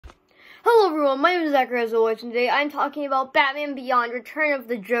Hello everyone, my name is Zachary as always, and today I'm talking about Batman Beyond: Return of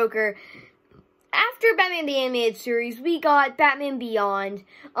the Joker. After Batman the Animated Series, we got Batman Beyond.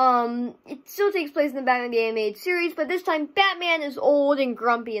 It still takes place in the Batman the Animated Series, but this time Batman is old and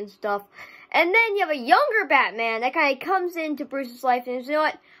grumpy and stuff. And then you have a younger Batman that kind of comes into Bruce's life and says, you know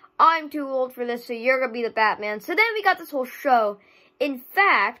what, I'm too old for this, so you're going to be the Batman. So then we got this whole show. In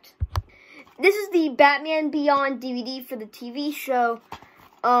fact, this is the Batman Beyond DVD for the TV show.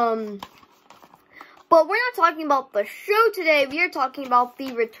 But we're not talking about the show today. We are talking about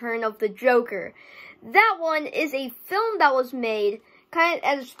the Return of the Joker. That one is a film that was made kind of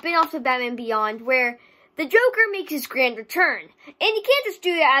as a spin-off to Batman Beyond, where the Joker makes his grand return. And you can't just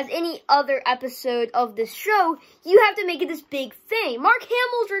do it as any other episode of this show. You have to make it this big thing. Mark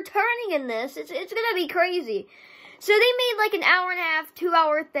Hamill's returning in this. It's gonna be crazy. So they made like an hour and a half,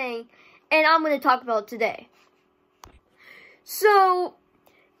 2-hour thing, and I'm gonna talk about it today. So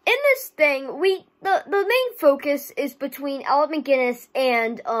in this thing, the main focus is between Alfred McGuinness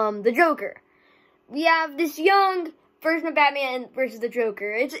and the Joker. We have this young version of Batman versus the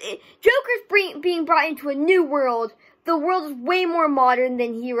Joker. Joker's being brought into a new world. The world is way more modern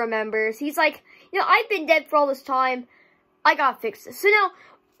than he remembers. He's like, you know, I've been dead for all this time. I gotta fix this. So now,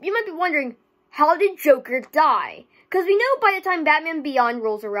 you might be wondering, how did Joker die? Because we know by the time Batman Beyond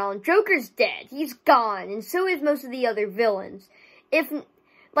rolls around, Joker's dead. He's gone, and so is most of the other villains.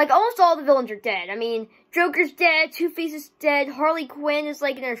 Like, almost all the villains are dead. I mean, Joker's dead, Two-Face is dead, Harley Quinn is,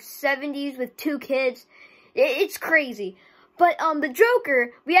 like, in her 70s with 2 kids. It's crazy. But, the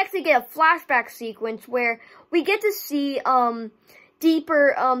Joker, we actually get a flashback sequence where we get to see,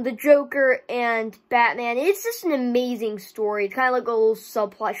 deeper, the Joker and Batman. It's just an amazing story. It's kind of like a little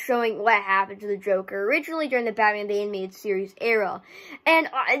subplot showing what happened to the Joker originally during the Batman the Animated Series era. And,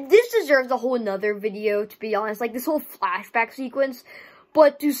 this deserves a whole nother video, to be honest. Like, this whole flashback sequence.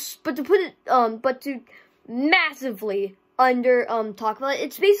 But to massively talk about it,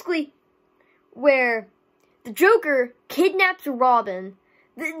 it's basically where the Joker kidnaps Robin,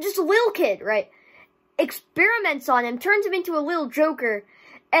 just a little kid, right? Experiments on him, turns him into a little Joker,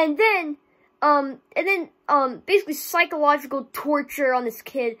 and then basically psychological torture on this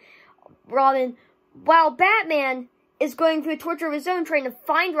kid, Robin, while Batman is going through torture of his own, trying to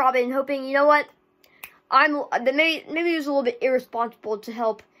find Robin and hoping, you know what? Maybe he was a little bit irresponsible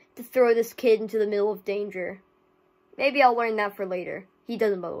to throw this kid into the middle of danger. Maybe I'll learn that for later. He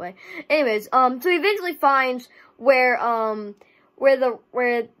doesn't, by the way. Anyways, so he eventually finds where little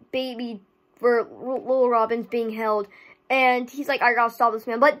Robin's being held, and he's like, I gotta stop this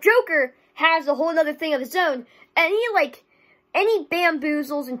man. But Joker has a whole other thing of his own, and he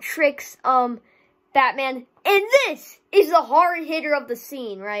bamboozles and tricks, Batman, and this is the hard hitter of the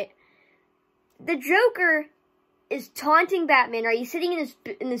scene, right? The Joker is taunting Batman, right? He's sitting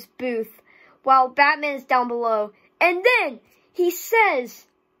in this booth while Batman is down below. And then he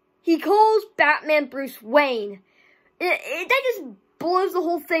calls Batman Bruce Wayne. That just blows the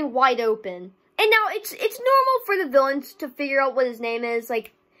whole thing wide open. And now it's normal for the villains to figure out what his name is,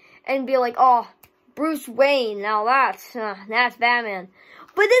 like, and be like, oh, Bruce Wayne, now that's Batman.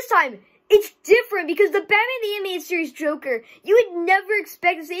 But this time, it's different because the Batman the Animated Series Joker, you would never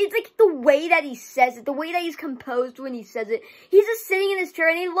expect to see. It's like the way that he says it, the way that he's composed when he says it. He's just sitting in his chair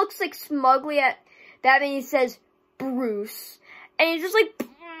and he looks like smugly at Batman and he says, Bruce. And he's just like,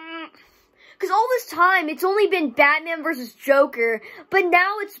 because all this time, it's only been Batman versus Joker, but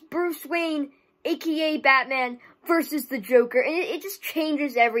now it's Bruce Wayne, aka Batman, versus the Joker. And it just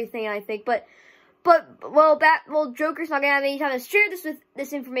changes everything, I think. But Joker's not gonna have any time to share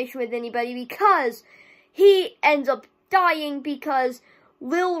this information with anybody because he ends up dying because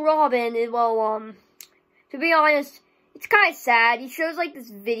Lil Robin, to be honest, it's kind of sad. He shows like this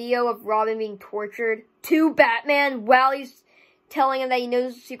video of Robin being tortured to Batman while he's telling him that he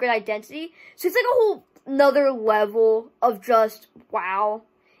knows his secret identity. So it's like a whole another level of just wow.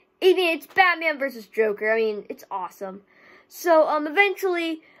 I mean, it's Batman versus Joker. I mean, it's awesome. So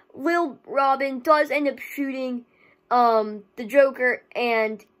eventually Lil Robin does end up shooting the Joker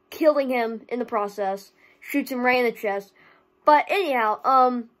and killing him in the process. Shoots him right in the chest. But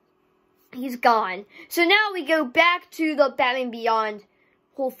anyhow, he's gone. So now we go back to the Batman Beyond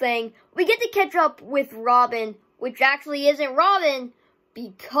whole thing. We get to catch up with Robin, which actually isn't Robin,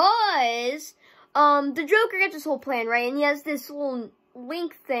 because the Joker gets this whole plan, right? And he has this little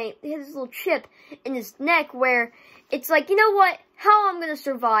link thing, he has this little chip in his neck where it's like, you know what, how I'm going to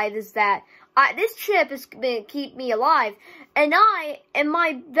survive is that this chip is going to keep me alive, and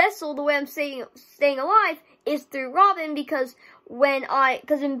my vessel, the way I'm staying alive, is through Robin, because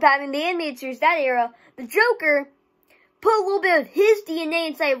in Batman the Animated Series, that era, the Joker put a little bit of his DNA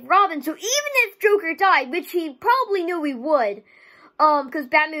inside of Robin, so even if Joker died, which he probably knew he would, because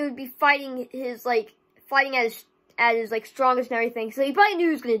Batman would be fighting his, like, at his, like, strongest and everything, so he probably knew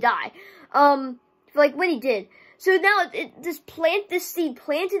he was gonna die, like, when he did. So now, this seed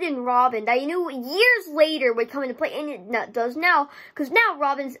planted in Robin that he knew years later would come into play, and it does now, because now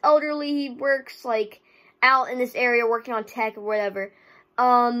Robin's elderly, he works, like, out in this area working on tech or whatever.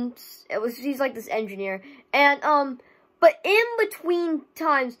 He's like this engineer. And, but in between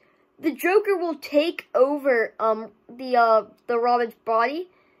times, the Joker will take over, the Robin's body,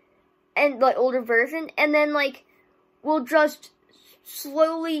 and, like, older version, and then, like, will just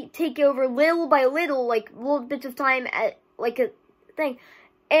slowly take over little by little, like, little bits of time at, like, a thing.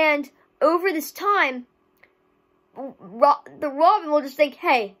 And over this time, the Robin will just think,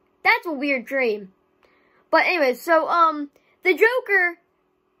 hey, that's a weird dream. But anyway, so, the Joker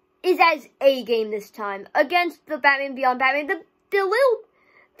is at his A game this time against the Batman Beyond Batman. The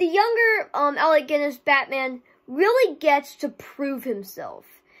younger, Alec Guinness Batman really gets to prove himself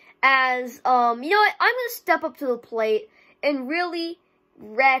as, you know what, I'm gonna step up to the plate and really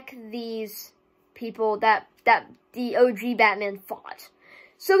wreck these people that the OG Batman fought.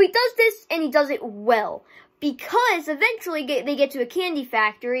 So he does this, and he does it well, because eventually they get to a candy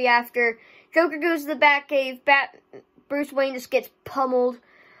factory after Joker goes to the Batcave, Bruce Wayne just gets pummeled,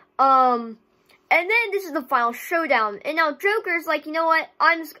 and then this is the final showdown, and now Joker's like, you know what,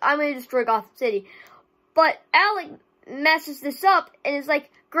 I'm gonna destroy Gotham City, but Alec messes this up, and is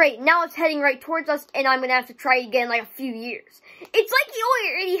like, great, now it's heading right towards us, and I'm gonna have to try again in like a few years. It's like he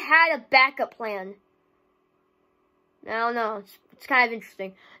already had a backup plan. I don't know, it's kind of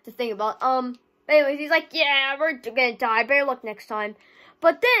interesting to think about. Anyways, he's like, yeah, we're gonna die, better luck next time.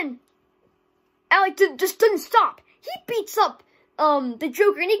 But then, Alec just doesn't stop. He beats up, the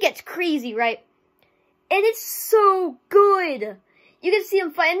Joker, and he gets crazy, right? And it's so good. You can see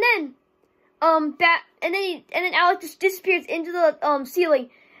him fight, and then, and then Alec just disappears into the, ceiling,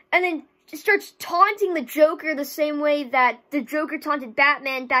 and then just starts taunting the Joker the same way that the Joker taunted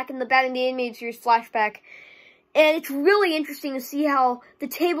Batman back in the Batman the Animated Series flashback. And it's really interesting to see how the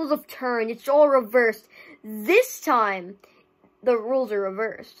tables have turned. It's all reversed. This time, the rules are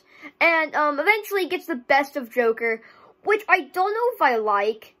reversed. And, eventually gets the best of Joker, which I don't know if I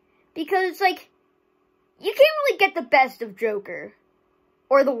like, because it's like, you can't really get the best of Joker.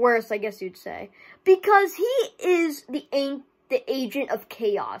 Or the worst, I guess you'd say. Because he is the agent of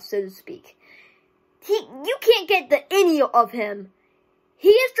chaos, so to speak. You can't get any of him. He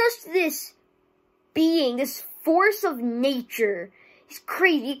is just this being, this force of nature. He's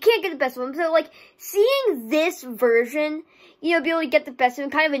crazy. You can't get the best of him. So, like, seeing this version, you know, be able to get the best of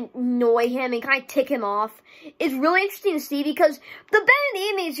him, kind of annoy him and kind of tick him off, is really interesting to see, because the Batman the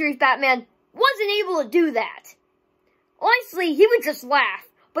Animated Series Batman wasn't able to do that. Honestly, he would just laugh.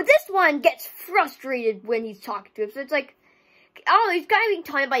 But this one gets frustrated when he's talking to him. So it's like, I don't know, he's kind of being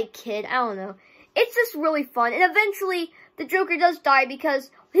taunted by a kid. I don't know. It's just really fun. And eventually, the Joker does die because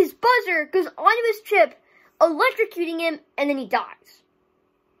his buzzer goes onto his chip, electrocuting him, and then he dies.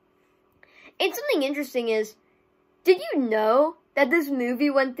 And something interesting is, did you know that this movie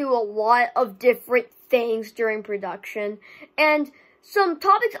went through a lot of different things during production? And some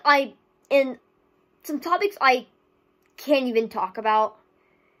topics I can't even talk about,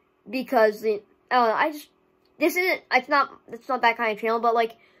 because, I don't know, it's not that kind of channel, but,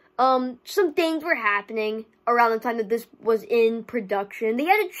 like, some things were happening around the time that this was in production. They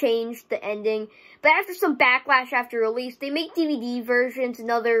had to change the ending, but after some backlash after release, they make DVD versions and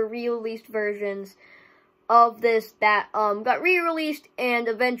other re-released versions of this that, got re-released, and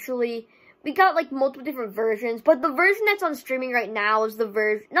eventually, we got, like, multiple different versions, but the version that's on streaming right now is the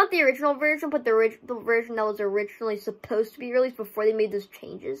version, not the original version, but the version that was originally supposed to be released before they made those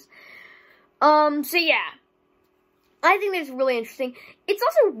changes. So yeah. I think that's really interesting. It's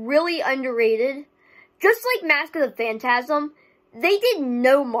also really underrated. Just like Mask of the Phantasm, they did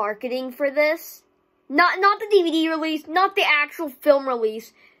no marketing for this. Not the DVD release, not the actual film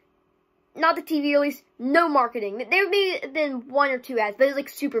release, not the TV release, no marketing. There may have been 1 or 2 ads, but it's like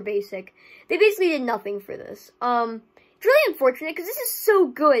super basic. They basically did nothing for this. It's really unfortunate because this is so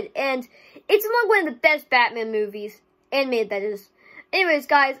good, and it's among one of the best Batman movies, animated that is. Anyways,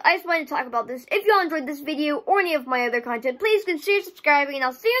 guys, I just wanted to talk about this. If y'all enjoyed this video or any of my other content, please consider subscribing, and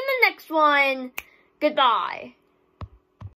I'll see you in the next one. Goodbye.